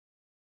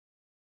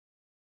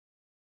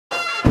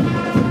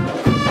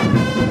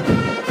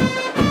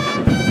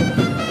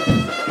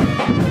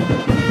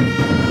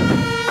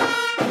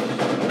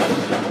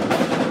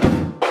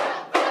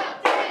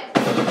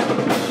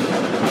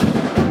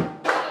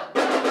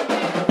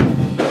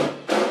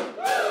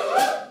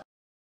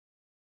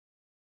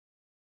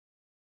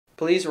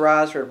Please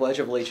rise for the Pledge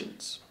of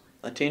Allegiance.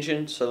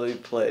 Attention,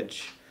 salute,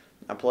 pledge.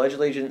 I pledge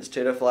allegiance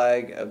to the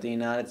flag of the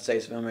United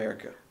States of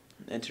America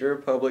and to the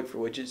republic for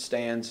which it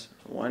stands,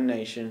 one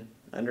nation,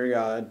 under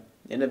God,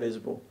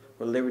 indivisible,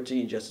 with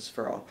liberty and justice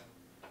for all.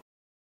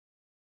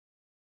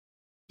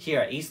 Here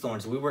at East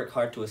Lawrence, we work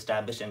hard to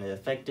establish an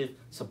effective,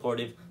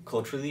 supportive,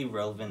 culturally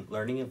relevant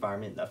learning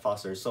environment that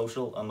fosters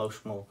social,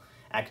 emotional,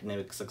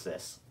 academic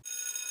success.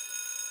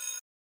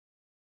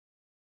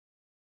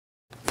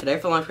 Today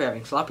for lunch we're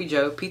having Sloppy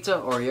Joe, pizza,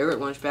 or a yogurt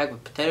lunch bag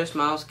with potato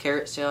smiles,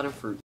 carrot, salad, and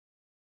fruit.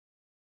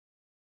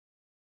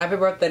 Happy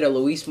birthday to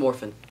Luis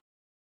Morphin.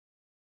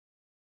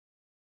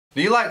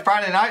 Do you like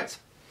Friday nights?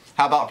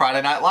 How about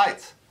Friday Night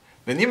Lights?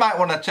 Then you might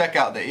want to check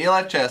out the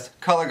ELHS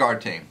Color Guard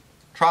team.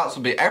 Tryouts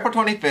will be April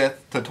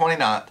 25th to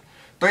 29th,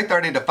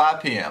 3:30 to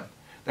 5 p.m.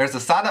 There's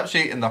a sign-up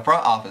sheet in the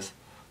front office.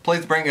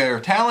 Please bring your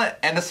talent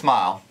and a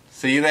smile.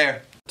 See you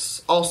there.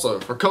 Also,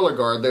 for Color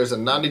Guard, there's a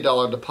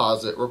 $90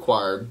 deposit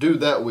required due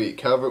that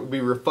week. However, it will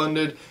be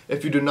refunded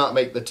if you do not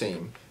make the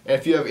team. And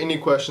if you have any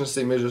questions,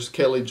 see Mrs.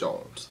 Kelly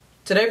Jones.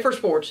 Today for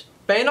sports,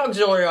 band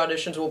auxiliary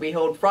auditions will be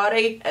held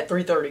Friday at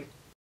 3:30.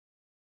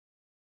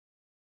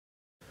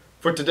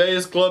 For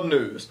today's club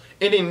news,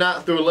 any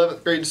 9th through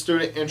 11th grade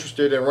student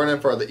interested in running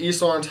for the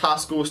East Lawrence High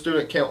School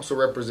Student Council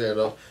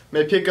representative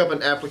may pick up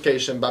an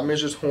application by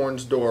Mrs.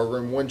 Horn's door,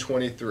 room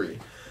 123.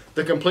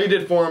 The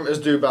completed form is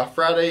due by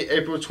Friday,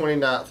 April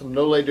 29th,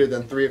 no later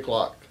than 3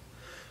 o'clock.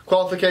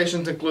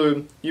 Qualifications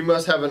include you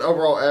must have an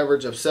overall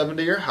average of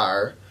 70 or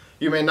higher,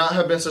 you may not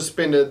have been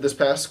suspended this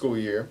past school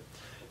year,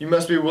 you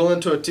must be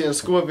willing to attend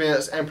school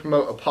events and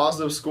promote a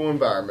positive school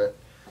environment,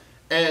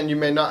 and you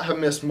may not have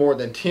missed more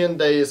than 10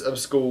 days of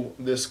school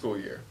this school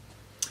year.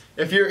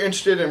 If you're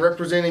interested in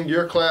representing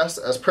your class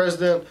as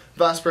president,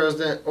 vice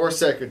president, or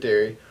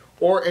secretary,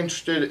 or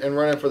interested in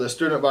running for the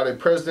student body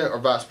president or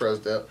vice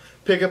president,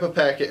 pick up a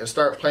packet and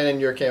start planning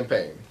your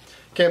campaign.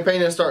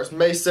 Campaigning starts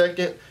May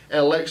 2nd and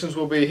elections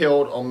will be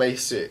held on May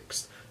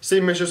 6th. See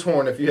Mrs.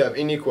 Horn if you have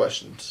any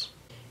questions.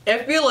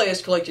 FBLA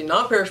is collecting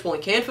non-perishable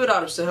and canned food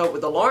items to help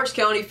with the Lawrence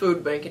County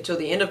Food Bank until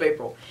the end of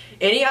April.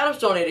 Any items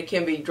donated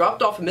can be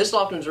dropped off in Miss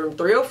Lofton's room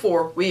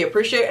 304. We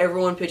appreciate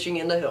everyone pitching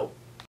in to help.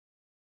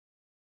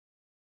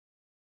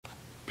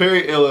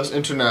 Perry Ellis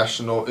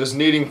International is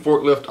needing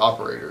forklift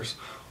operators.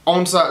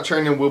 On-site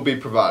training will be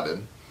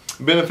provided.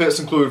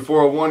 Benefits include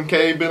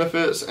 401k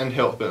benefits and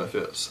health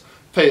benefits.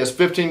 Pay is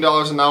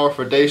 $15 an hour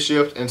for day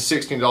shift and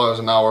 $16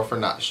 an hour for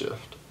night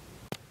shift.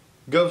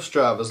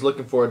 GovStrive is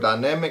looking for a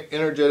dynamic,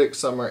 energetic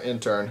summer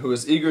intern who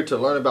is eager to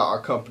learn about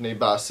our company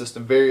by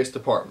assisting various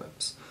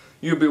departments.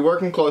 You will be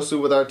working closely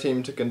with our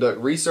team to conduct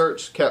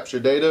research,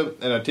 capture data,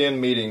 and attend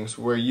meetings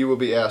where you will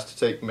be asked to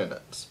take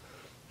minutes.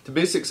 To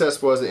be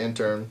successful as an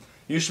intern,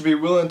 you should be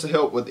willing to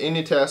help with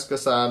any task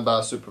assigned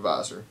by a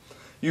supervisor.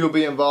 You will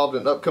be involved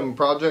in upcoming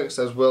projects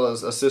as well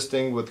as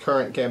assisting with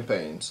current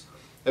campaigns.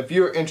 If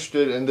you are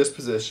interested in this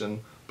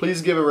position,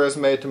 please give a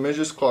resume to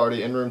Mrs.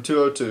 Clardy in room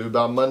 202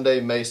 by Monday,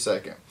 May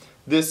 2nd.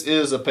 This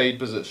is a paid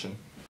position.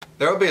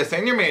 There will be a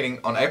senior meeting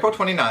on April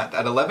 29th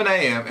at 11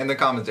 a.m. in the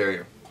Commons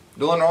area.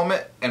 Dual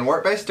enrollment and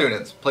work-based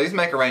students, please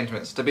make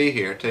arrangements to be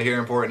here to hear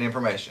important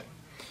information.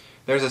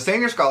 There's a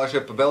senior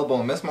scholarship available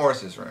in Miss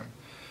Morris's room.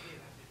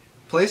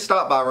 Please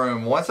stop by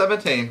room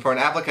 117 for an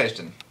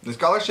application. The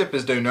scholarship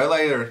is due no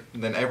later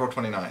than April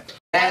 29th.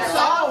 That's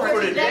all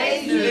for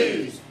today's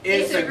news.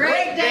 It's a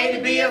great day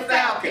to be a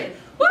Falcon.